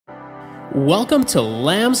Welcome to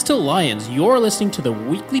Lambs to Lions. You're listening to the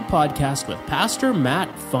weekly podcast with Pastor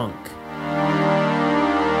Matt Funk.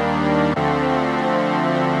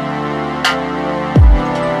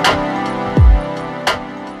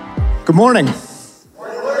 Good morning.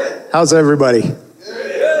 How's everybody?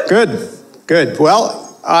 Good.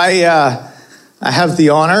 Well, I have the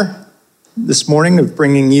honor this morning of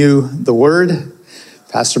bringing you the word.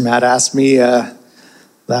 Pastor Matt asked me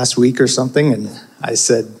last week or something, and I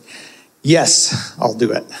said, yes, I'll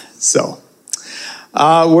do it. So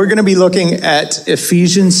we're going to be looking at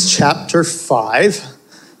Ephesians chapter 5,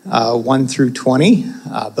 1 through 20.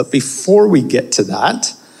 But before we get to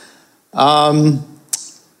that,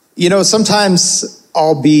 sometimes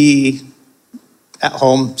I'll be at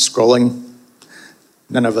home scrolling.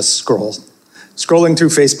 None of us scroll. Scrolling through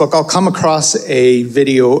Facebook, I'll come across a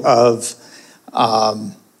video of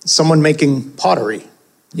someone making pottery.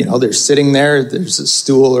 You know, they're sitting there, there's a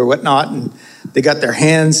stool or whatnot, and they got their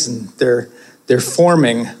hands and they're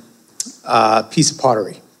forming a piece of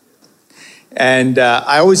pottery. And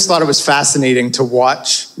I always thought it was fascinating to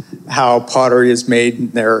watch how pottery is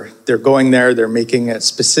made. They're going there, they're making a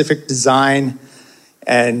specific design,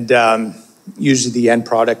 and usually the end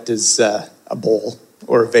product is a bowl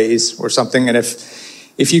or a vase or something. And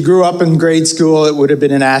if you grew up in grade school, it would have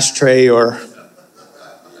been an ashtray or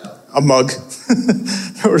a mug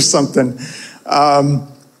or something.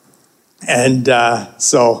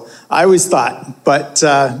 So I always thought, but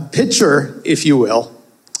picture, if you will,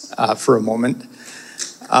 for a moment,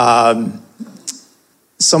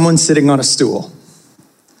 someone sitting on a stool.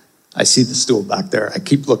 I see the stool back there. I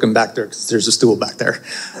keep looking back there because there's a stool back there.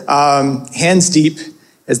 Hands deep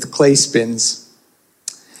as the clay spins,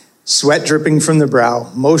 sweat dripping from the brow,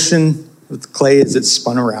 motion with the clay as it's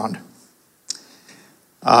spun around.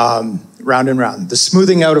 Round and round. The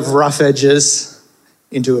smoothing out of rough edges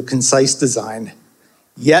into a concise design,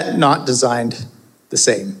 yet not designed the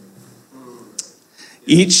same.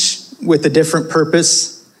 Each with a different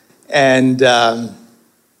purpose and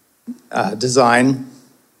design.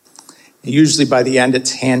 Usually by the end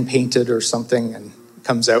it's hand-painted or something and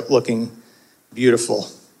comes out looking beautiful.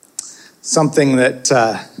 Something that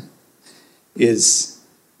is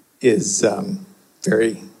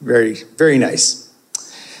very, very, very nice.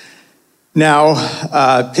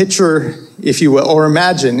 Now, picture, if you will, or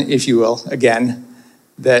imagine, if you will, again,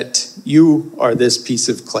 that you are this piece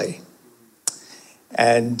of clay.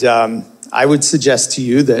 And I would suggest to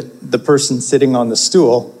you that the person sitting on the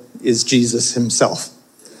stool is Jesus himself.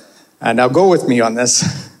 And now go with me on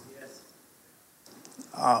this.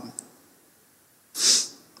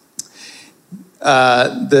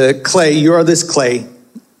 The clay, you are this clay.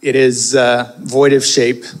 It is void of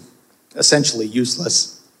shape, essentially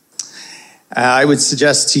useless. I would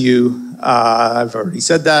suggest to you, I've already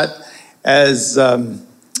said that, as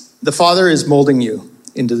the Father is molding you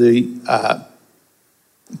into the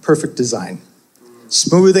perfect design,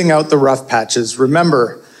 smoothing out the rough patches.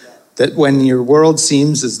 Remember that when your world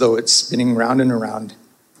seems as though it's spinning round and around,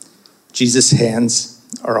 Jesus' hands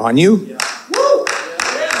are on you.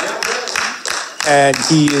 And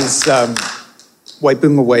he is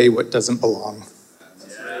wiping away what doesn't belong.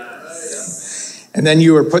 And then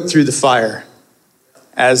you are put through the fire.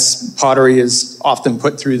 As pottery is often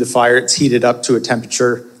put through the fire, it's heated up to a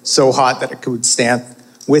temperature so hot that it could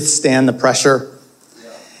withstand the pressure.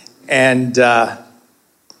 And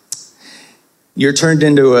you're turned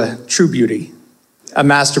into a true beauty, a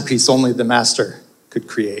masterpiece only the master could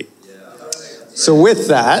create. So with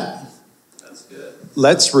that,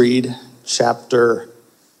 let's read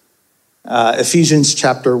Ephesians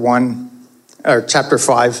chapter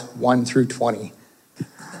 5, 1 through 20.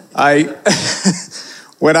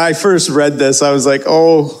 When I first read this, I was like,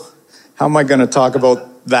 oh, how am I going to talk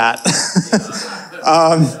about that?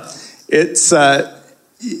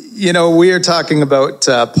 We are talking about,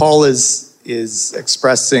 Paul is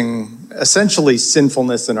expressing essentially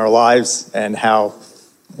sinfulness in our lives and how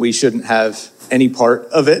we shouldn't have any part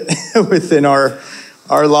of it within our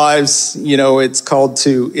lives. You know, it's called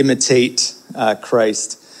to imitate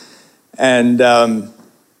Christ. And,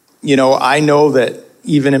 I know that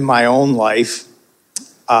even in my own life,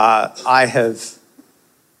 I have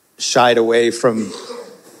shied away from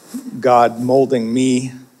God molding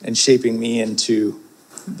me and shaping me into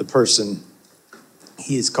the person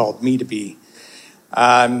he has called me to be.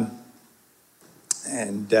 Sorry,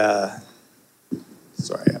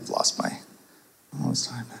 I've lost my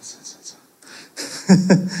time.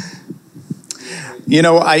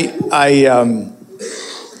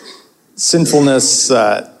 Sinfulness,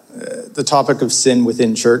 the topic of sin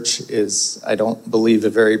within church is, I don't believe, a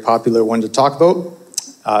very popular one to talk about.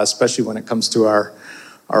 especially when it comes to our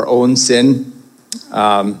own sin.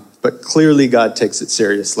 But clearly God takes it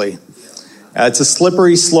seriously. It's a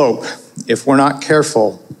slippery slope. If we're not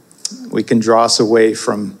careful, we can draw us away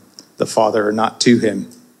from the Father or not to him.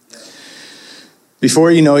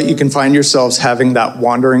 Before you know it, you can find yourselves having that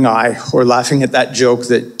wandering eye or laughing at that joke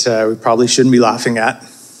that we probably shouldn't be laughing at.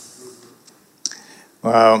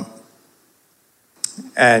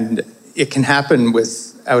 And it can happen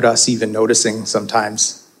without us even noticing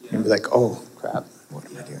sometimes. You'll be like, oh, crap, what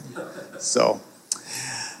am I doing? So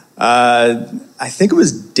I think it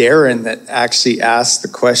was Darren that actually asked the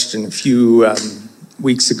question a few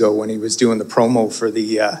weeks ago when he was doing the promo for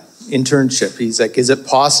the internship. He's like, is it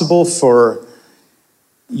possible for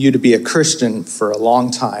you to be a Christian for a long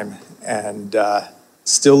time and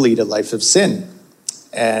still lead a life of sin?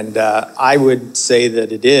 And I would say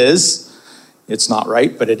that it is. It's not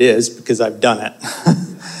right, but it is, because I've done it.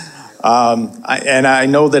 And I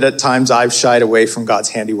know that at times I've shied away from God's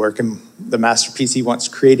handiwork and the masterpiece he wants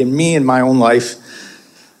to create in me in my own life.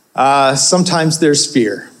 Sometimes there's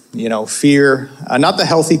fear. Fear, not the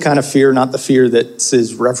healthy kind of fear, not the fear that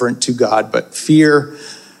is reverent to God, but fear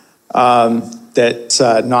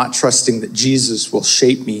that not trusting that Jesus will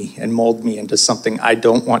shape me and mold me into something I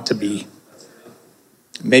don't want to be.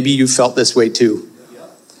 Maybe you felt this way too.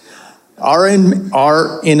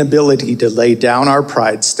 Our inability to lay down our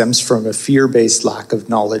pride stems from a fear-based lack of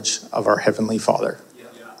knowledge of our Heavenly Father.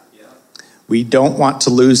 We don't want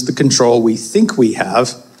to lose the control we think we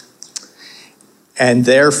have, and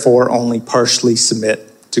therefore only partially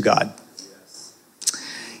submit to God,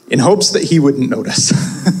 in hopes that he wouldn't notice.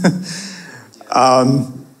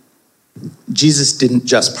 Jesus didn't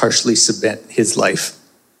just partially submit his life.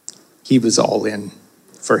 He was all in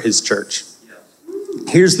for his church.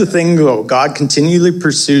 Here's the thing, though. God continually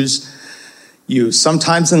pursues you,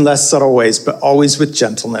 sometimes in less subtle ways, but always with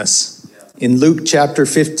gentleness. In Luke chapter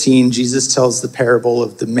 15, Jesus tells the parable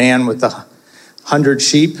of the man with 100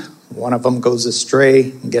 sheep. One of them goes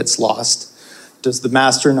astray and gets lost. Does the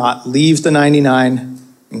master not leave the 99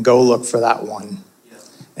 and go look for that one?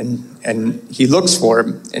 And he looks for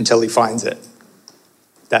him until he finds it,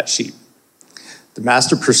 that sheep. The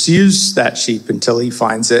master pursues that sheep until he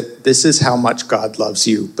finds it. This is how much God loves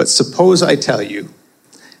you. But suppose I tell you,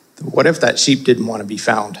 what if that sheep didn't want to be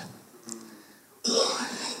found?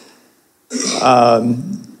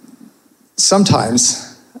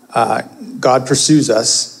 Sometimes God pursues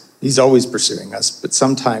us. He's always pursuing us. But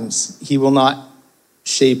sometimes he will not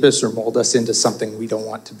shape us or mold us into something we don't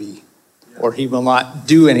want to be. Or he will not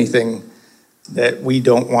do anything that we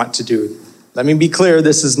don't want to do. Let me be clear,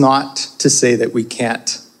 this is not to say that we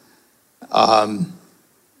can't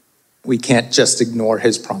just ignore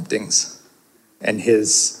his promptings and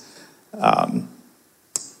his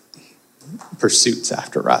pursuits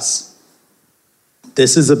after us.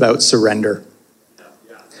 This is about surrender.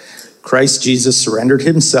 Christ Jesus surrendered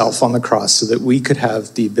himself on the cross so that we could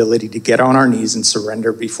have the ability to get on our knees and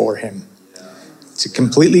surrender before him. To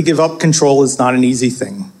completely give up control is not an easy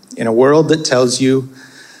thing. In a world that tells you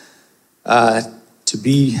to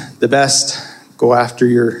be the best, go after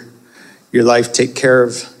your life, take care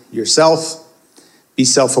of yourself, be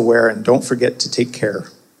self-aware, and don't forget to take care.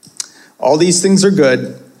 All these things are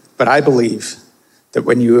good, but I believe that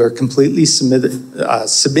when you are completely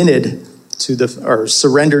submitted to or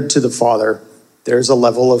surrendered to the Father, there's a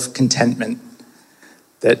level of contentment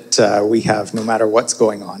that we have no matter what's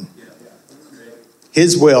going on.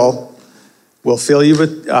 His will fill you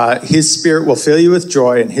with, his spirit will fill you with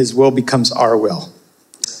joy, and his will becomes our will.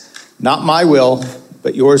 Not my will,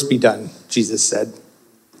 but yours be done, Jesus said.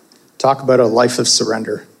 Talk about a life of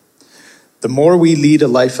surrender. The more we lead a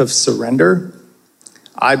life of surrender,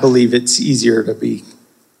 I believe it's easier to be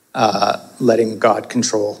letting God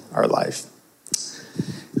control our life.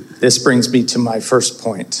 This brings me to my first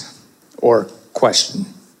point, or question.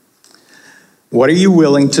 What are you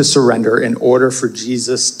willing to surrender in order for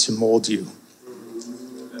Jesus to mold you?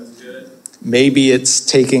 Maybe it's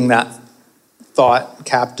taking that thought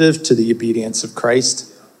captive to the obedience of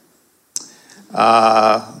Christ.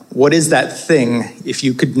 What is that thing, if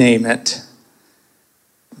you could name it?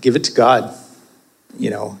 Give it to God.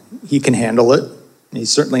 He can handle it.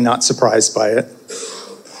 He's certainly not surprised by it.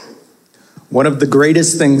 One of the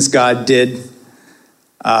greatest things God did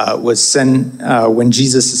was send, when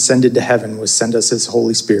Jesus ascended to heaven, was send us his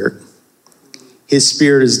Holy Spirit. His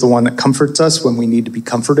Spirit is the one that comforts us when we need to be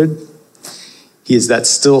comforted. He is that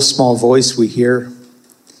still small voice we hear.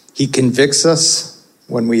 He convicts us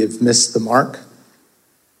when we have missed the mark.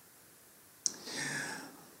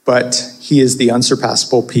 But he is the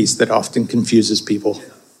unsurpassable peace that often confuses people.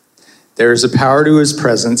 There is a power to his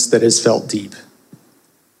presence that is felt deep.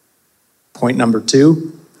 Point number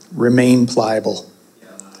 2, remain pliable.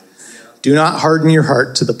 Do not harden your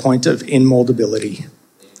heart to the point of immoldability.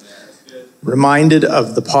 Reminded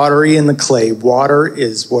of the pottery and the clay, water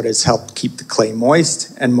is what has helped keep the clay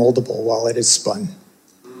moist and moldable while it is spun.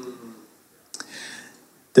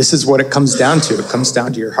 This is what it comes down to. It comes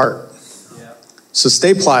down to your heart. So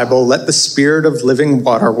stay pliable. Let the spirit of living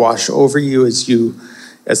water wash over you as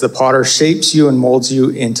the potter shapes you and molds you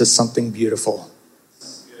into something beautiful.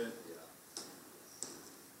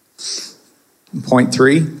 Point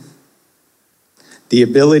 3, the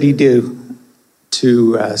ability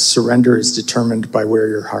to surrender is determined by where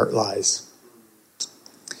your heart lies.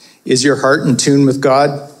 Is your heart in tune with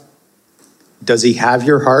God? Does he have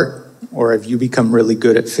your heart, or have you become really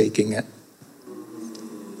good at faking it?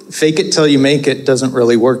 Fake it till you make it doesn't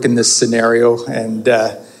really work in this scenario, and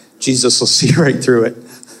Jesus will see right through it.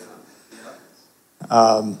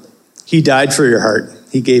 He died for your heart.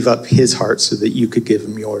 He gave up his heart so that you could give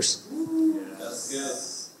him yours.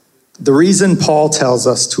 The reason Paul tells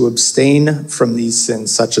us to abstain from these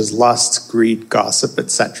sins, such as lust, greed, gossip,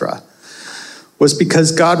 etc., was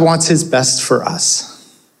because God wants his best for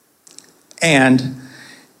us and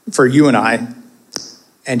for you and I,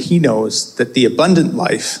 and he knows that the abundant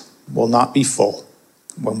life will not be full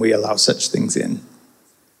when we allow such things in.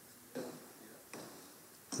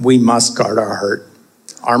 We must guard our heart,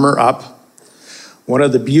 armor up. One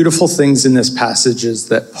of the beautiful things in this passage is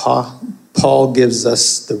that Paul gives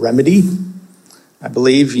us the remedy. I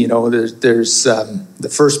believe, there's the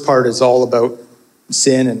first part is all about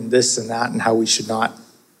sin and this and that and how we should not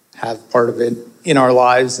have part of it in our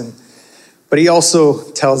lives. But he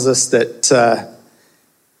also tells us that,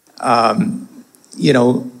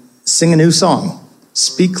 sing a new song,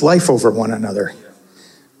 speak life over one another,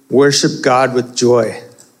 worship God with joy.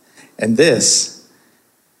 And this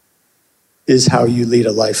is how you lead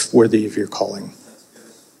a life worthy of your calling.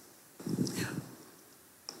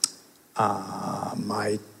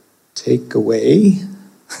 My takeaway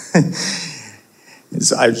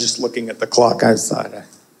is, I was just looking at the clock. I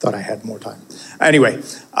thought I had more time. Anyway,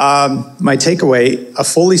 my takeaway, a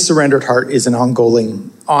fully surrendered heart is an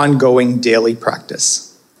ongoing daily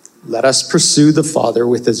practice. Let us pursue the Father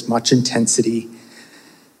with as much intensity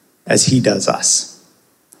as he does us.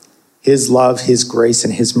 His love, his grace,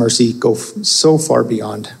 and his mercy go so far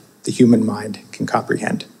beyond the human mind can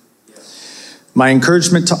comprehend. My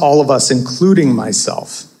encouragement to all of us, including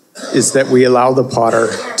myself, is that we allow the potter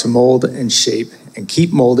to mold and shape and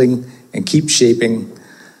keep molding and keep shaping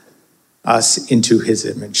us into his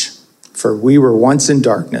image. For we were once in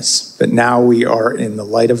darkness, but now we are in the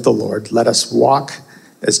light of the Lord. Let us walk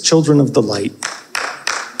as children of the light.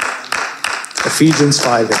 Ephesians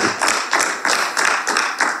 5:8.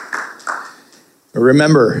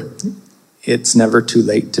 Remember, it's never too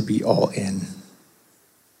late to be all in.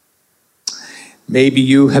 Maybe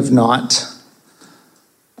you have not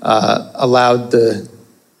allowed the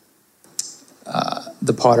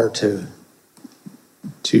potter to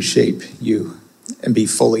shape you and be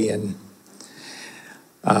fully in.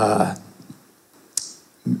 I'd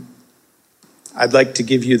like to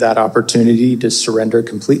give you that opportunity to surrender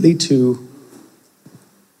completely to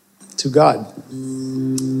God.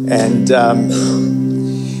 And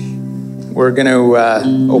we're going to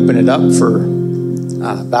open it up for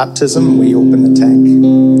baptism. We open the tank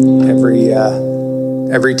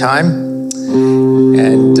every time.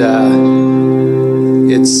 And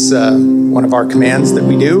it's one of our commands that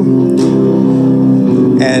we do.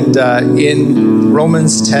 And in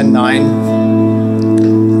Romans 10:9,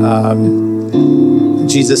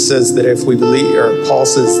 Jesus says that if we believe, or Paul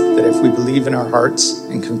says that if we believe in our hearts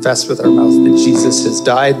and confess with our mouth that Jesus has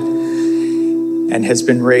died and has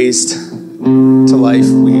been raised to life,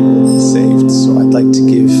 we will be saved. So I'd like to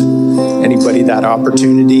give anybody that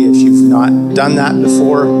opportunity if you've not done that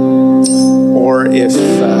before, or if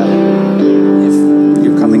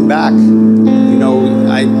you're coming back,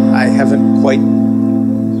 I haven't quite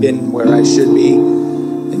been where I should be,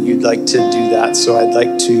 and you'd like to do that. So I'm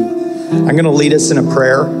going to lead us in a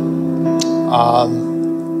prayer,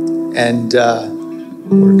 and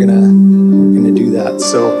we're gonna do that.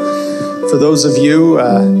 So for those of you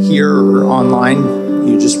here or online,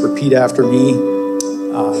 you just repeat after me.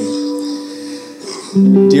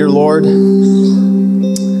 Dear Lord,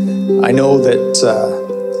 I know that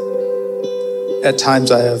at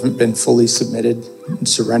times I haven't been fully submitted and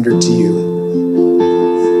surrendered to you.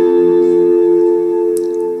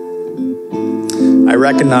 I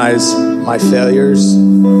recognize my failures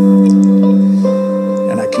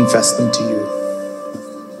and I confess them to you.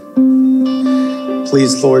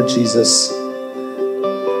 Please, Lord Jesus,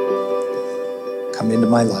 come into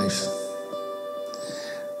my life.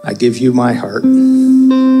 I give you my heart and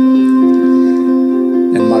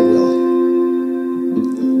my will.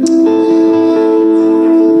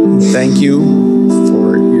 Thank you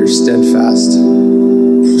for your steadfast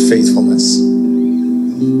faithfulness.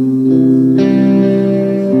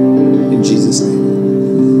 In Jesus' name,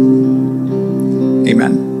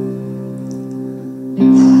 amen.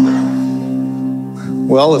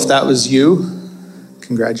 Well, if that was you,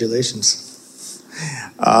 congratulations.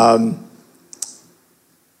 Where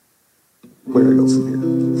do I go from here?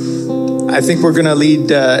 I think we're going to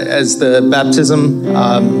lead as the baptism.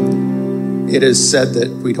 It is said that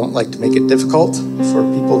we don't like to make it difficult for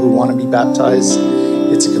people who want to be baptized.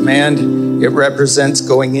 It's a command. It represents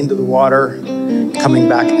going into the water, coming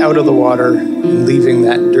back out of the water, and leaving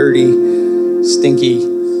that dirty, stinky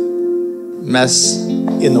mess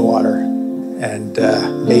in the water and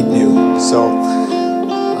made new. So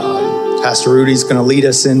Pastor Rudy's going to lead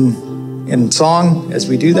us in song as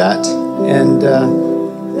we do that. And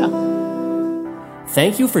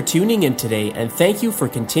Thank you for tuning in today, and thank you for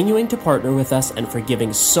continuing to partner with us and for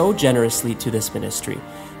giving so generously to this ministry.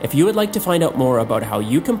 If you would like to find out more about how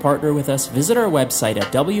you can partner with us, visit our website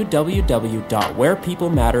at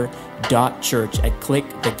www.wherepeoplematter.church and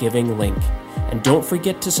click the giving link. And don't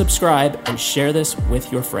forget to subscribe and share this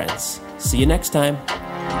with your friends. See you next time.